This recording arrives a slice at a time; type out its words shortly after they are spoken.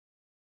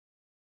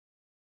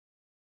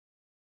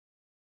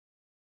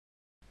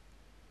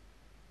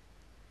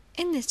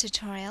In this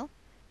tutorial,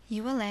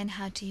 you will learn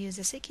how to use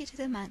the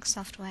SikhiToTheMax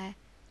software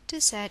to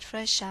search for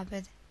a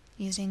shabad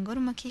using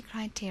Gurmukhi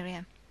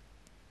criteria.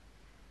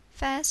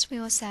 First, we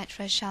will search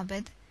for a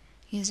shabad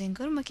using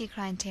Gurmukhi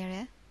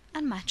criteria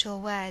and match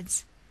all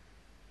words.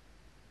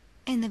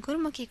 In the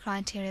Gurmukhi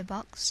criteria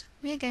box,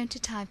 we are going to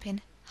type in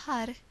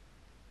har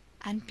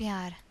and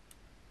pyar.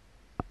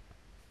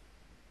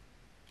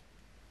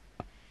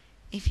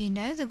 If you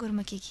know the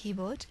Gurmukhi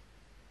keyboard,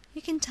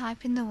 you can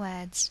type in the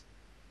words.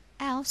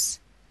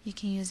 Else, you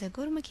can use the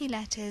Gurmukhi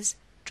letters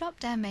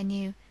drop-down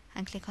menu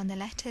and click on the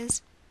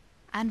letters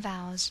and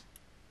vowels.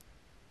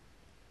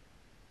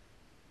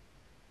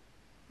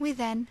 We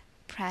then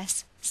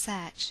press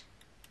search.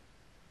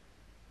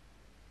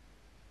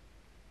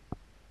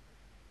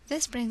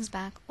 This brings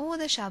back all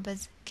the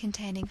shabads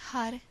containing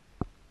har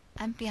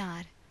and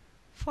pyar.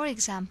 For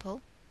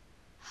example,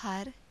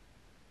 har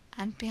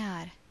and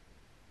pyar.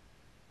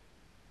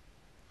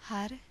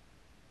 Har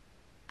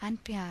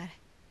and pyar.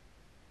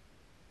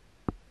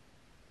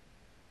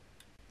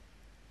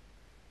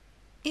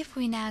 If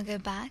we now go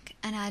back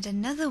and add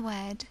another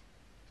word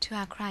to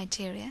our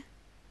criteria,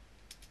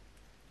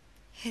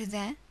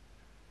 hirday,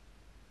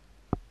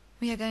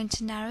 we are going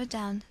to narrow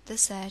down the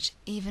search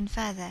even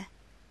further.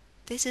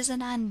 This is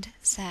an and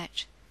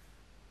search,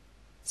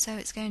 so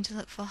it's going to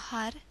look for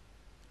har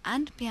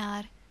and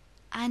pyar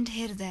and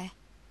hirday.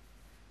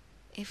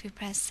 If we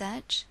press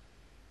search,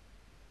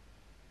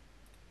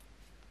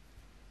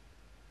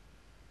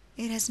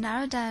 it has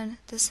narrowed down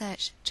the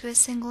search to a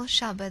single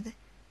shabad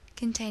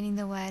containing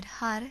the word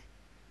har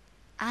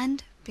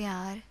and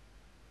pyar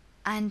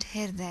and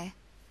hirday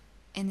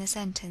in the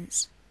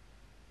sentence.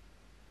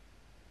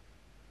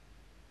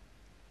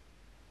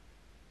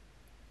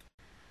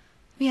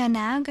 We are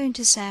now going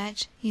to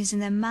search using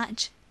the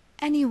Match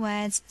Any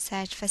Words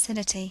search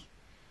facility.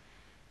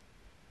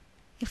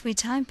 If we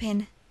type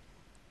in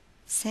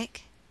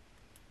Sikh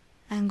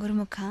and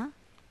Gurmukha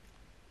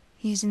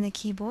using the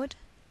keyboard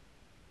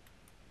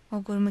or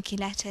Gurmukhi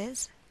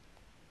letters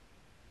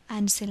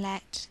and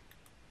select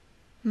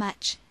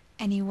Match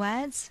Any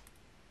Words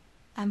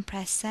and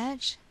press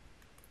search,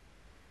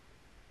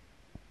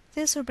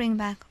 this will bring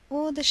back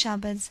all the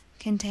shabads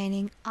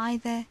containing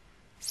either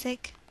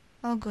Sikh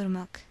or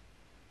Gurmukh.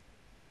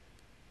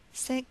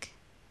 Sikh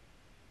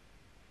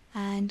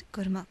and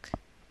Gurmukh.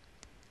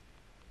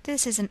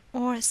 This is an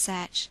OR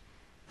search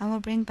and will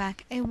bring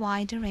back a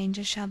wider range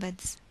of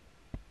shabads.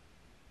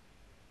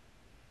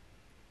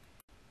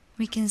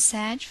 We can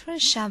search for a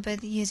shabad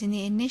using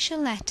the initial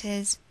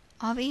letters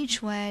of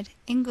each word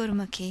in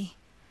Gurmukhi.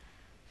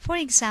 For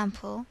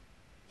example,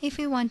 if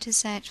we want to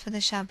search for the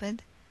shabad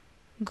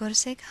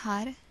Gursikh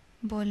har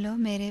bolo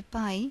mere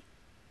bhai,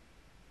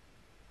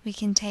 we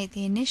can take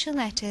the initial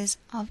letters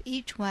of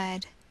each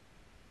word.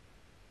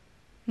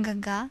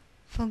 Gaga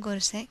for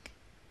Gursikh,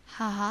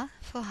 Haha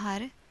for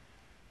har,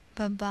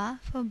 Baba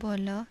for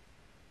bolo,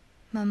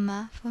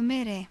 Mama for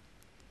mere.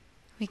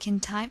 We can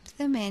type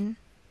them in,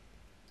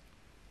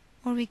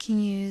 or we can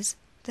use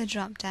the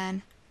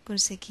drop-down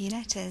Gursikhi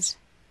letters.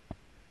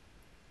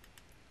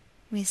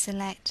 We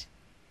select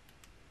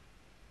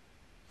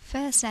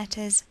first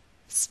letters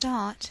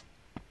start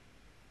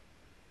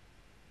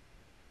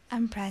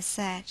and press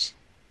search.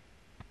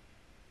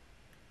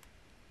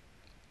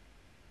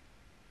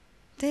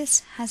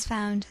 This has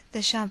found the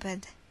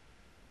shabad.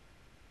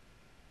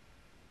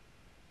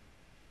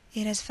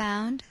 It has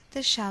found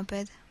the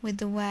shabad with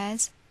the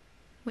words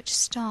which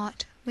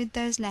start with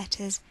those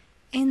letters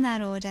in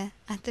that order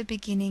at the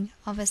beginning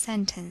of a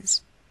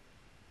sentence.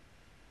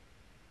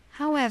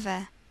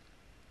 However,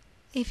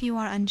 if you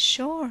are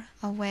unsure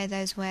of where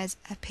those words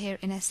appear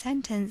in a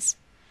sentence,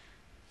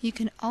 you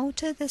can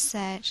alter the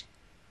search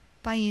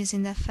by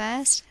using the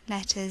first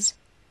letters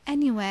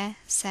anywhere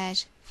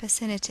search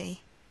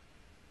facility.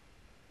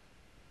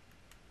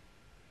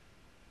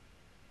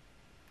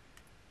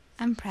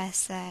 And press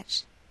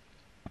search.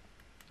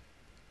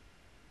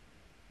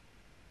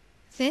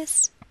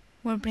 This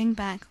will bring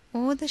back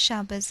all the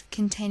shabads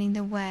containing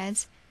the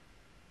words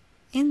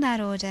in that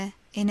order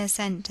in a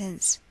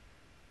sentence.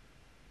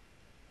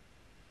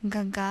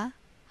 Gaga,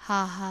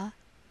 Haha,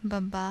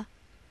 Baba,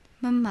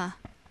 Mama.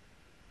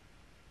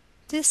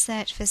 This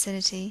search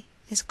facility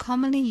is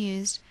commonly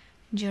used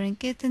during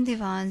Kirtan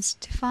Divans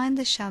to find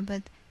the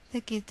shabad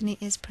the Kirtani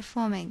is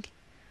performing,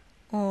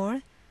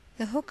 or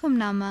the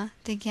Hukamnama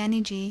the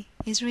Gyani Ji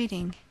is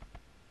reading.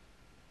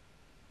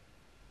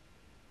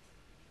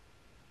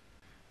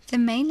 The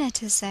main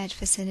letter search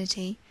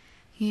facility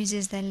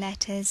uses the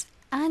letters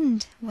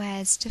and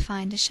words to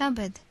find a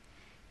shabad.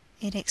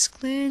 It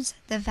excludes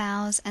the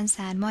vowels and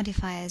sound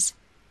modifiers.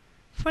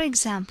 For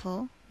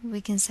example, we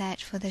can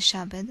search for the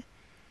shabad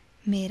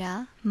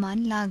Mera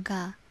Man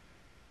Laga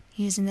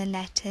using the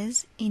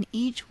letters in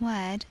each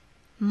word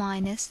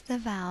minus the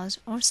vowels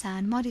or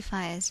sound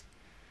modifiers.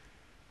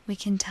 We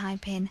can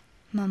type in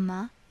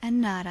Mama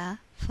and Nara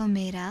for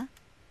Mera,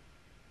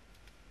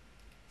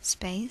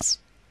 space,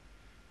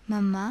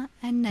 Mama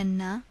and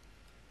Nanna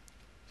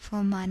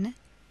for Man,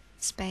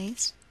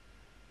 space,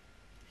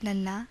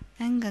 Lalla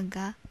and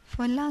Gaga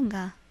for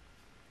Laga.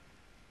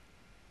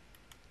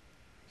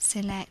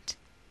 Select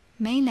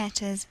main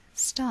letters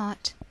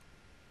start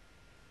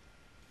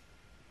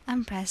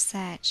and press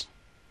search.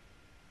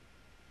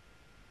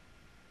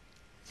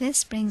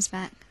 This brings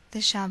back the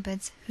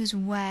shabads whose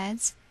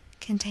words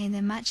contain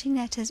the matching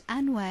letters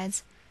and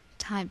words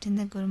typed in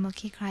the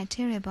Gurmukhi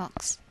criteria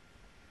box.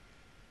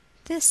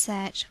 This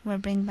search will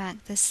bring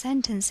back the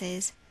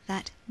sentences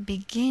that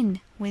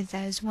begin with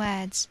those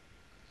words.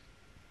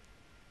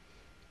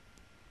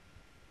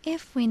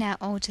 If we now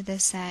alter the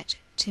search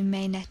to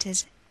main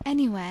letters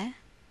anywhere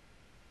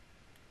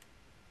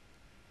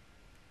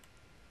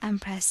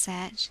and press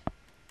search,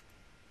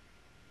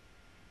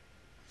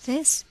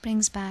 this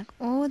brings back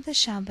all the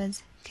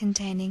shabads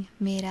containing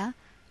Mera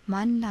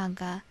Man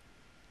Laga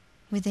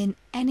within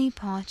any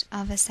part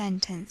of a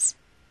sentence.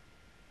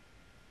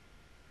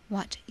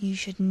 What you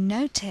should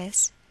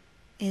notice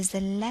is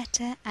the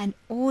letter and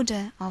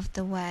order of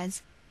the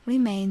words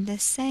remain the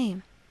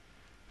same.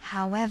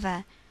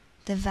 However,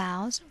 the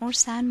vowels or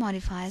sound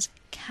modifiers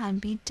can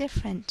be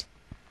different.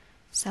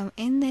 So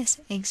in this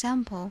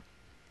example,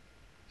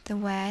 the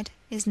word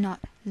is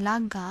not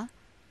laga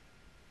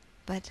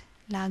but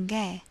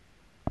lage.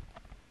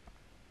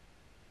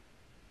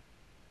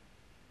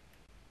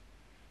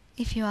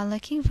 If you are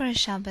looking for a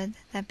shabad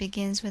that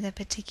begins with a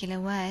particular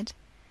word,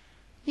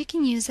 you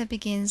can use the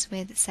begins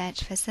with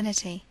search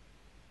facility.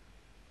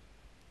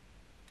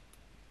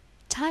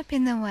 Type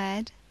in the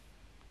word,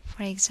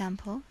 for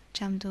example,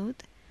 Jamdud,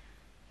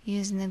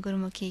 using the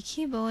Gurmukhi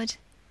keyboard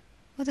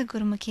or the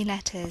Gurmukhi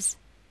letters.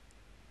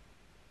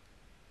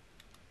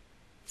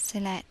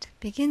 Select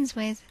begins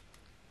with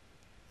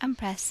and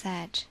press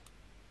search.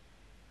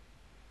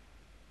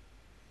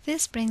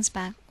 This brings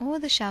back all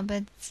the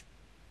shabads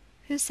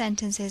whose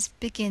sentences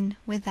begin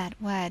with that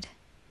word.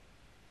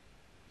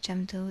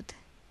 Jamdud,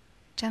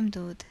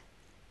 Jamdud.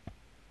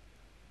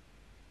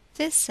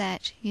 This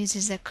search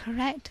uses the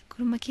correct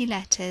Gurmukhi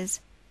letters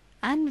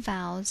and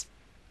vowels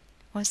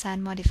or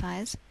sound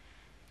modifiers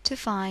to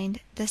find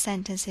the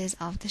sentences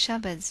of the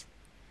shabads.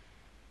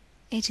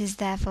 It is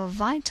therefore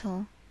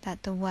vital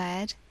that the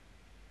word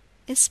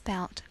is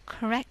spelt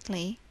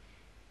correctly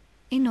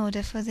in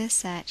order for this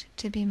search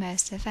to be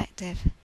most effective.